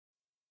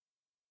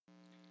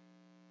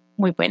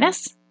Muy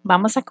buenas.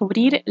 Vamos a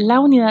cubrir la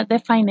unidad de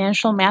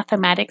Financial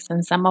Mathematics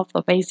and some of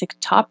the basic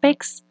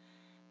topics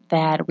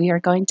that we are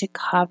going to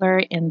cover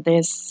in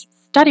this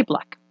study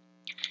block.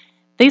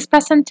 This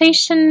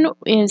presentation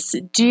is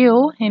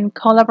due in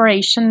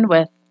collaboration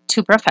with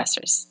two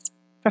professors,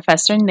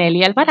 Professor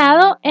Nelly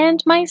Alvarado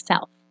and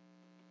myself.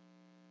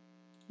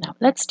 Now,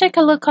 let's take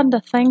a look on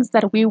the things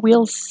that we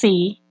will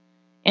see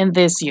in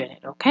this unit,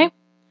 okay?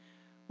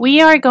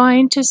 We are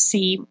going to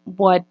see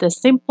what the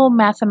simple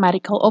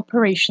mathematical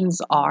operations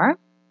are.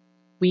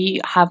 We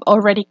have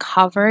already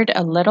covered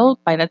a little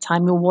by the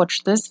time you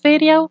watch this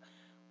video.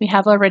 We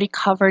have already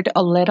covered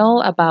a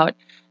little about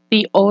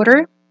the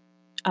order,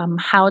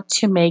 how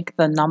to make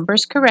the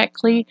numbers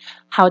correctly,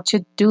 how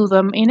to do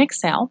them in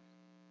Excel.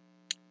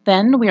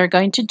 Then we are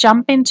going to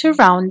jump into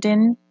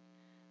rounding,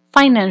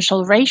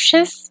 financial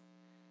ratios,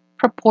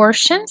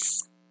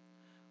 proportions.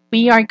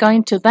 We are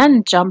going to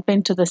then jump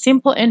into the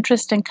simple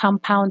interest and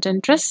compound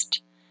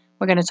interest.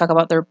 We're going to talk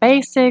about their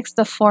basics,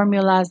 the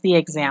formulas, the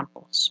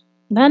examples.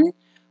 Then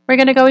we're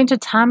going to go into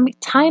time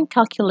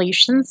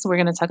calculations. We're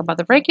going to talk about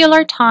the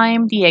regular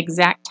time, the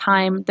exact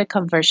time, the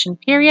conversion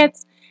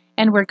periods,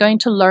 and we're going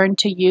to learn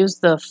to use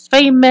the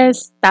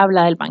famous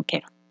tabla del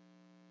banquero.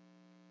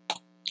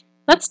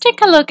 Let's take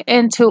a look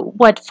into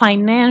what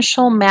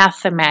financial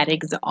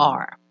mathematics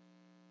are.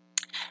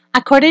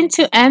 According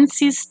to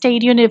NC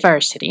State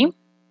University,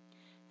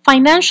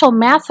 financial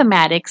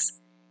mathematics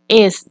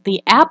is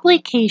the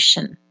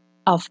application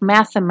of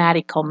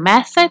mathematical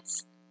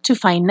methods to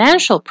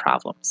financial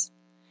problems.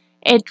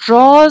 It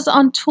draws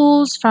on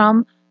tools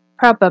from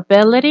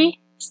probability,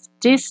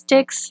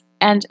 statistics,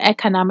 and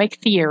economic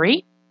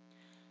theory.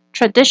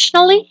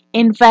 Traditionally,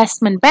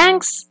 investment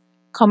banks,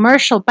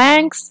 commercial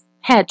banks,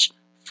 hedge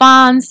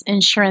funds,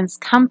 insurance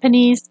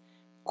companies,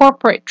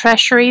 corporate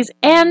treasuries,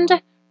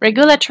 and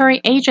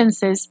regulatory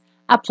agencies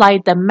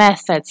applied the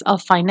methods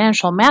of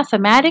financial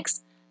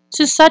mathematics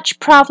to such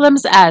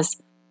problems as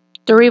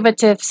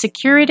derivative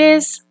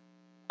securities,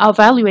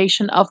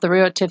 evaluation of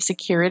derivative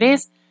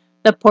securities,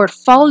 the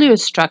portfolio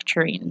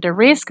structuring, the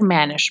risk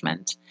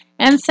management,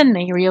 and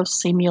scenario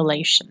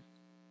simulation.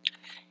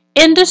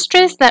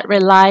 Industries that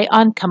rely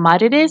on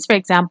commodities, for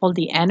example,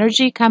 the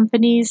energy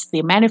companies,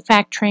 the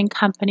manufacturing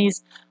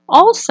companies,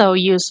 also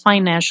use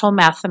financial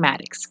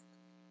mathematics.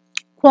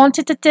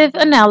 Quantitative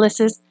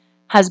analysis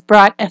has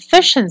brought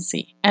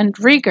efficiency and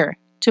rigor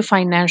to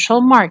financial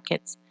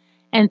markets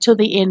and to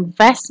the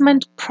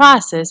investment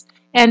process,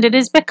 and it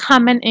is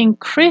becoming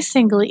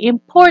increasingly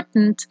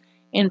important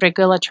in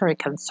regulatory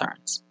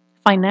concerns.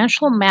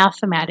 Financial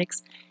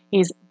mathematics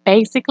is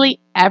basically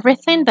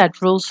everything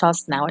that rules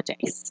us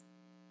nowadays.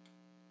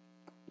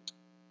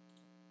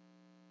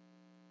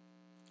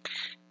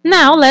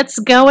 Now let's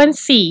go and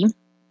see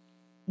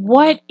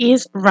what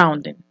is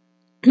rounding.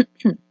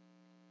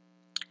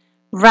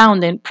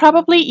 Rounding,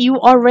 probably you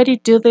already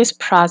do this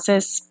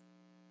process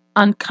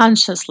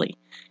unconsciously.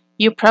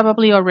 You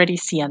probably already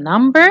see a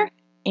number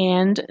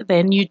and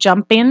then you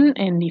jump in,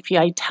 and if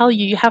I tell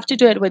you you have to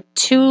do it with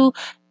 2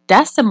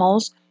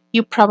 decimals,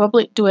 you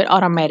probably do it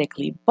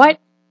automatically. But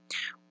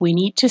we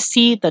need to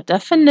see the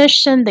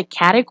definition, the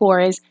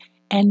categories,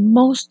 and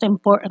most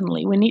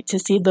importantly, we need to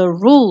see the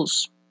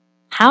rules.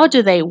 How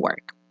do they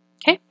work?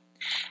 Okay?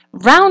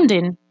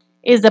 Rounding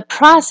is the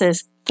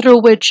process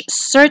through which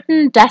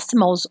certain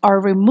decimals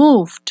are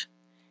removed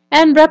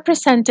and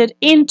represented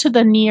into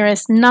the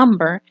nearest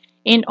number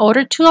in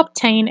order to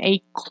obtain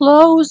a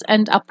close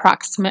and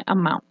approximate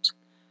amount.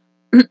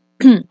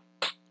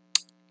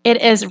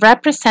 It is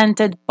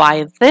represented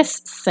by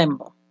this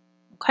symbol.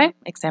 Okay,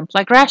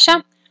 exempla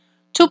gracia.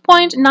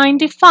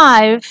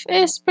 2.95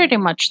 is pretty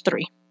much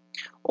 3.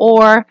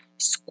 Or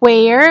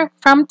square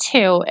from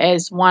 2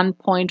 is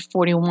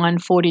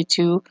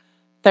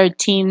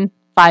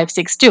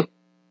 1.414213.562.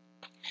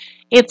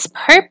 Its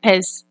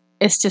purpose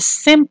is to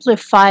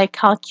simplify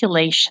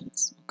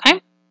calculations,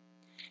 okay?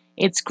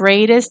 Its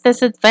greatest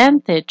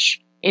disadvantage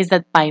is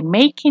that by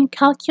making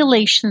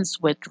calculations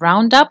with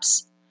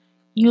roundups,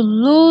 you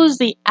lose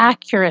the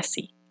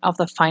accuracy of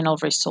the final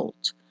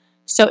result.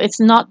 So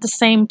it's not the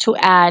same to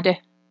add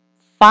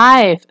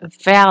 5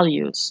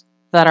 values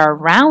that are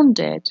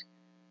rounded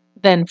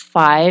than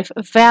 5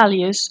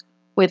 values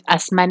with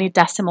as many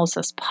decimals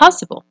as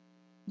possible.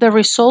 The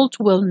result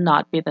will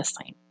not be the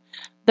same.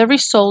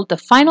 The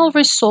final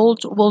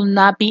result will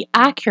not be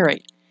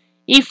accurate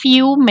if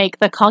you make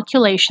the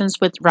calculations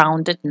with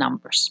rounded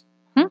numbers.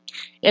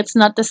 It's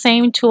not the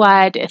same to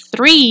add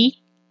 3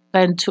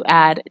 than to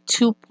add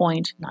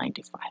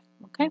 2.95.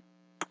 Okay?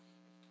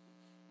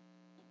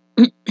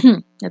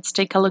 Let's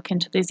take a look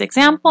into this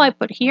example I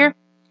put here.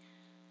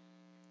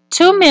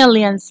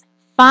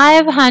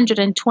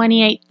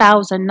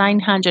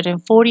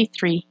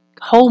 2,528,943,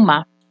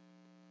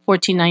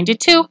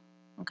 1492.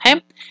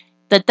 Okay?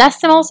 The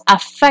decimals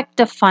affect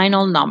the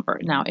final number.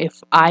 Now,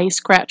 if I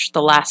scratch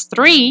the last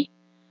 3,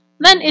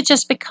 then it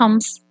just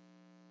becomes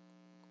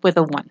with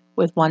a 1,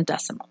 with 1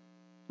 decimal.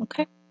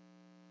 Okay?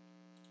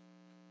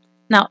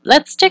 Now,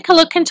 let's take a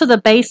look into the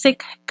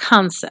basic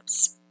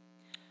concepts.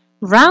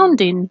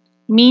 Rounding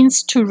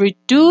means to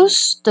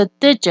reduce the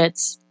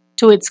digits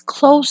to its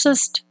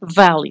closest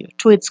value,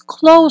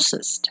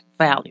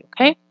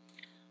 okay?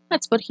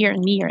 Let's put here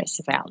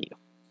nearest value.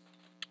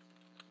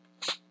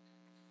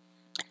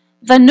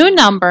 The new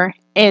number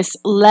is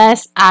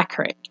less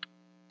accurate,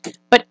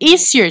 but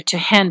easier to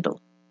handle.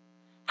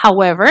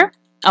 However,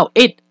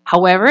 it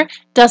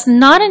does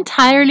not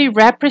entirely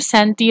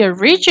represent the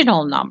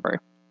original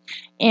number.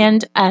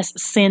 And as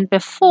seen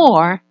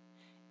before,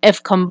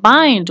 if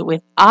combined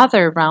with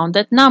other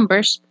rounded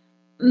numbers,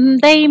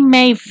 they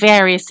may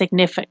vary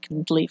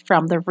significantly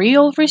from the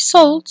real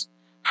result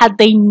had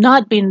they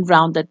not been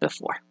rounded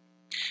before.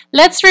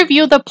 Let's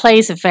review the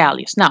place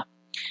values. Now,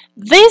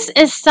 this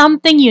is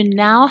something you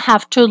now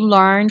have to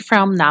learn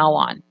from now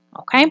on,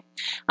 okay?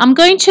 I'm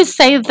going to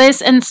say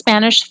this in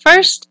Spanish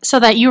first so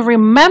that you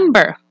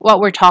remember what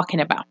we're talking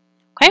about,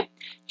 okay?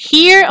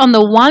 Here on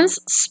the ones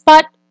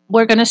spot,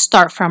 we're going to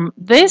start from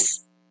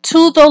this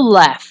to the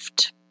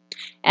left.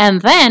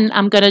 And then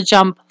I'm going to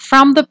jump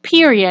from the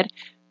period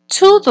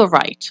to the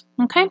right,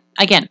 okay?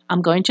 Again,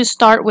 I'm going to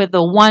start with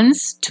the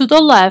ones to the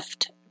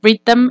left,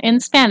 read them in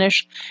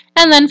Spanish,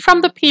 and then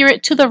from the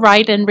period to the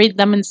right and read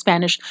them in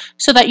Spanish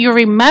so that you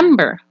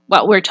remember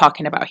what we're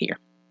talking about here.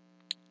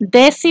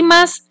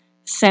 Décimas,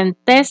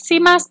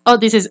 centésimas,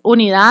 this is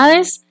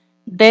unidades,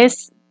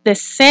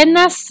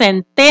 decenas,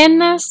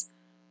 centenas,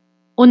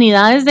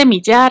 unidades de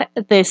millar,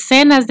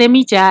 decenas de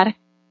millar,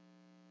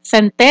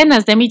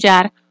 centenas de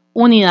millar,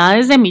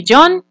 unidades de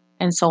millón,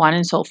 and so on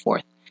and so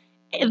forth.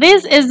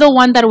 This is the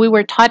one that we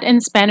were taught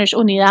in Spanish,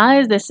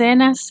 unidades,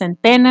 decenas,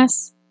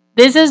 centenas.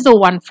 This is the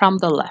one from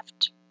the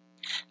left.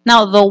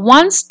 Now, the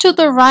ones to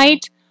the right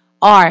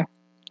are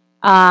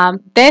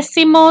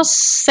décimos,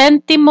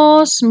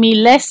 céntimos,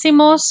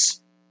 milésimos,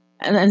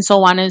 and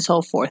so on and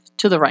so forth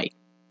to the right,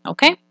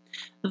 okay?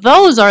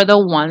 Those are the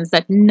ones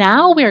that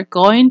now we're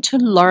going to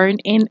learn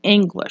in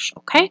English,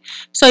 okay?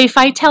 So if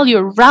I tell you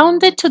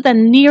round it to the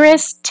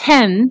nearest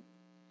 10,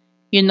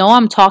 you know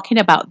I'm talking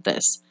about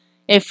this.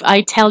 If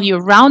I tell you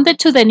round it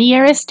to the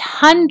nearest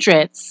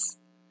hundreds,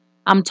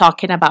 I'm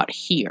talking about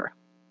here,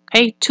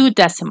 okay? 2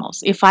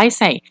 decimals. If I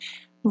say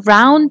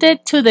round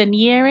it to the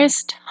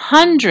nearest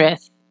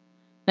hundredth,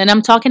 then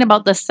I'm talking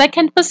about the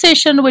second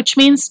position, which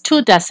means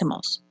 2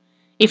 decimals.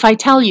 If I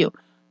tell you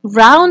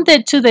round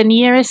it to the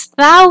nearest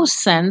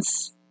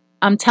thousandths,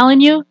 I'm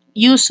telling you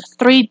use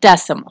 3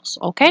 decimals,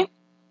 okay?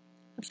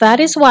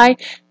 That is why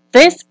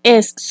this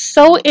is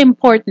so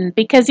important,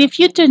 because if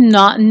you do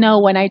not know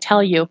when I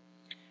tell you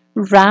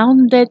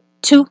round it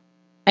to,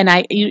 and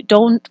you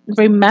don't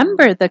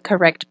remember the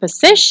correct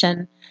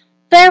position,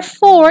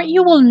 therefore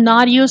you will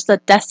not use the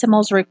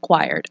decimals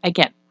required.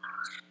 Again,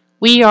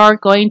 we are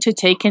going to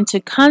take into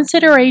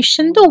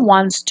consideration the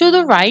ones to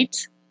the right,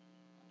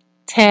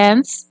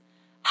 tenths,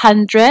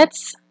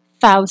 hundredths,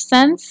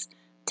 thousands,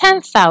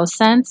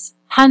 10,000s,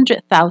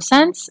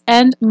 100,000s,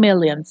 and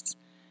millions.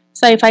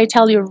 So if I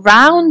tell you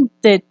round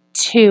it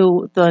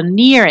to the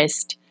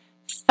nearest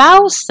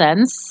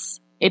thousands,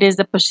 it is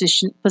the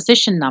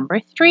position number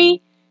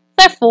 3,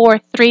 therefore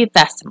 3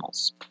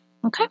 decimals.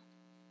 Okay?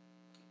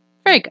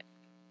 Very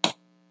good.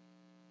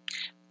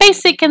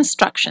 Basic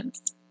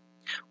instructions.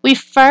 We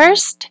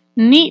first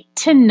need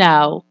to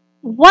know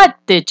what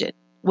digit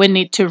we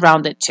need to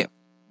round it to.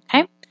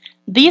 Okay?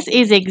 This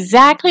is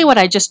exactly what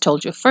I just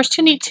told you. First,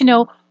 you need to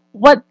know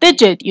what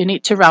digit you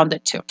need to round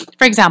it to.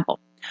 For example,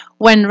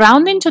 when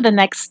rounding to the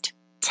next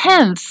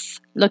tenth,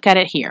 look at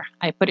it here.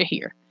 I put it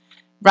here.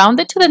 Round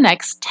it to the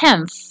next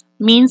tenth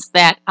means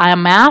that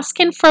I'm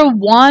asking for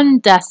 1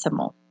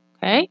 decimal.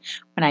 Okay?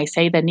 When I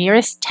say the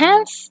nearest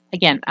tenth,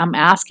 again, I'm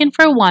asking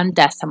for 1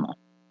 decimal.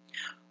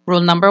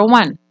 Rule number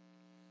 1.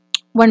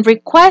 When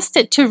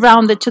requested to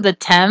round it to the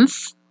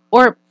tenth,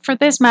 or for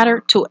this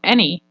matter, to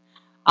any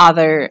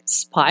other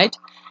spot,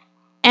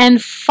 and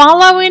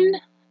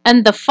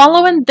the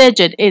following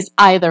digit is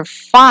either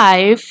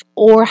 5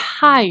 or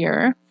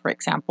higher, for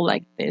example,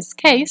 like this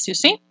case, you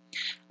see,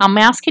 I'm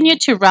asking you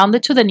to round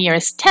it to the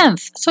nearest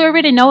tenth. So I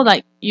already know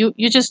that you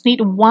just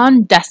need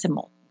 1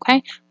 decimal,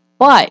 okay?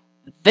 But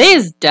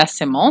this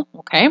decimal,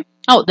 okay,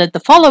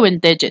 the following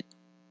digit,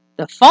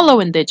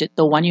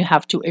 the one you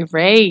have to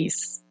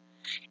erase,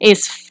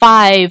 is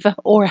 5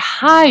 or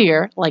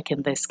higher, like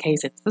in this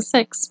case, it's the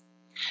 6.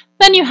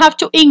 Then you have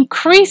to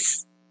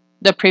increase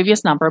the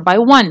previous number by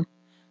 1.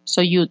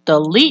 So you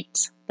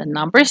delete the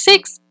number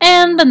 6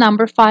 and the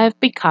number 5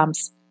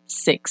 becomes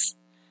 6.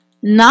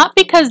 Not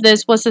because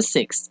this was a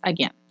 6,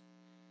 again.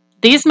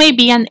 This may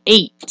be an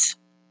 8.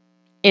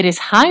 It is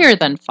higher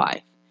than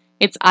 5.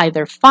 It's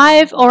either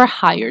 5 or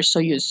higher, so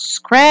you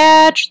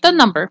scratch the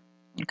number,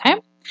 okay?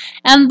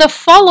 And the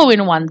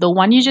following one, the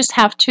one you just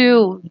have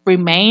to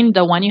remain,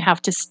 the one you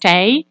have to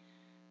stay,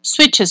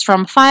 switches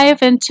from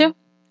 5 into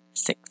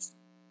 6,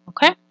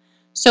 okay?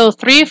 So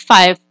 3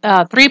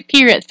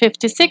 period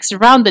 56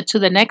 rounded to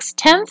the next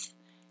tenth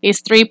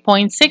is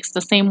 3.6,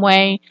 the same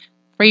way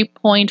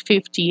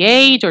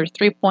 3.58 or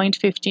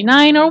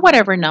 3.59 or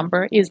whatever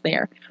number is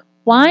there.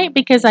 Why?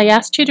 Because I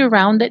asked you to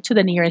round it to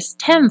the nearest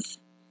tenth.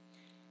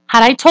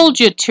 Had I told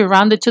you to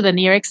round it to the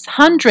nearest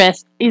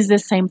hundredth, is the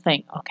same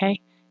thing, okay?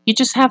 You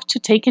just have to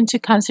take into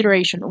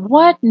consideration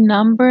what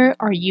number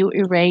are you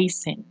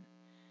erasing?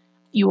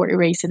 You are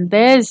erasing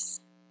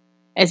this.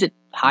 Is it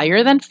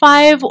higher than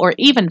 5 or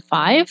even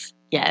 5?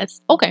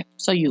 Yes. Okay,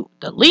 so you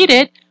delete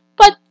it,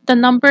 but the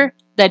number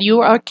that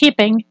you are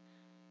keeping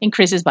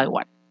increases by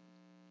 1.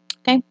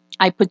 Okay,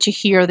 I put you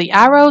here the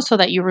arrow so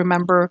that you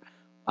remember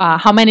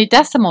how many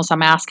decimals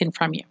I'm asking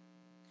from you.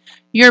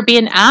 You're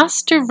being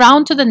asked to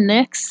round to the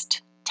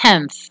next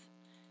tenth.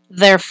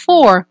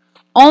 Therefore,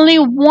 only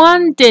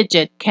one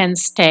digit can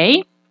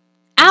stay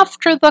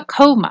after the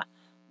comma.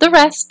 The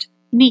rest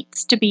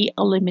needs to be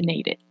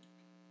eliminated.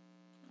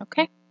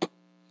 Okay?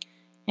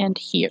 And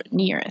here,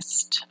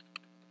 nearest.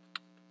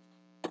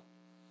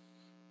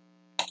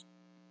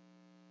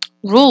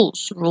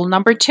 Rules. Rule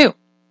number 2.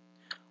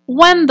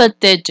 When the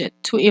digit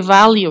to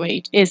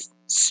evaluate is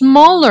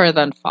smaller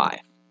than 5,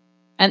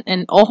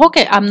 and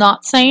okay, I'm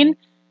not saying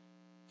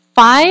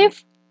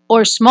 5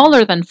 or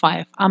smaller than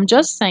 5. I'm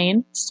just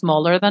saying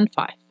smaller than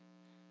 5.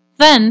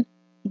 Then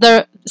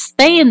the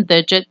staying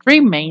digit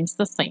remains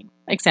the same.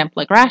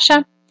 Example,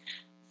 Gracia,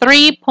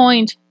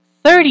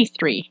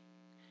 3.33.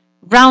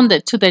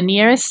 Rounded to the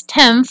nearest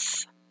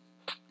tenth.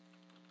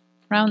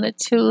 Rounded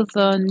to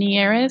the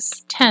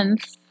nearest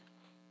tenth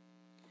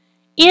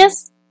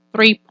is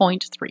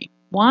 3.3.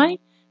 Why?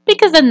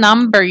 Because the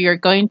number you're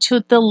going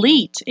to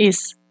delete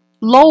is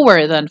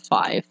lower than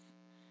 5.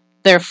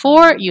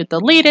 Therefore, you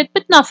delete it,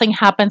 but nothing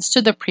happens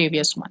to the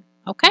previous one.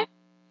 Okay?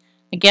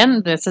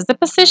 Again, this is the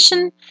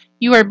position.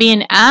 You are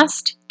being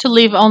asked to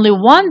leave only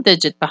one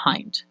digit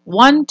behind,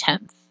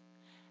 1/10,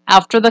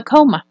 after the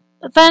comma.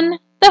 Then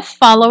the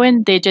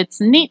following digits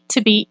need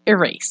to be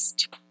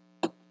erased.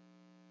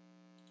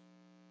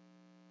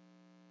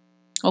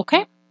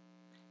 Okay?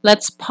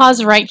 Let's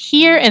pause right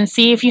here and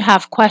see if you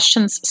have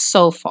questions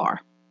so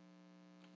far.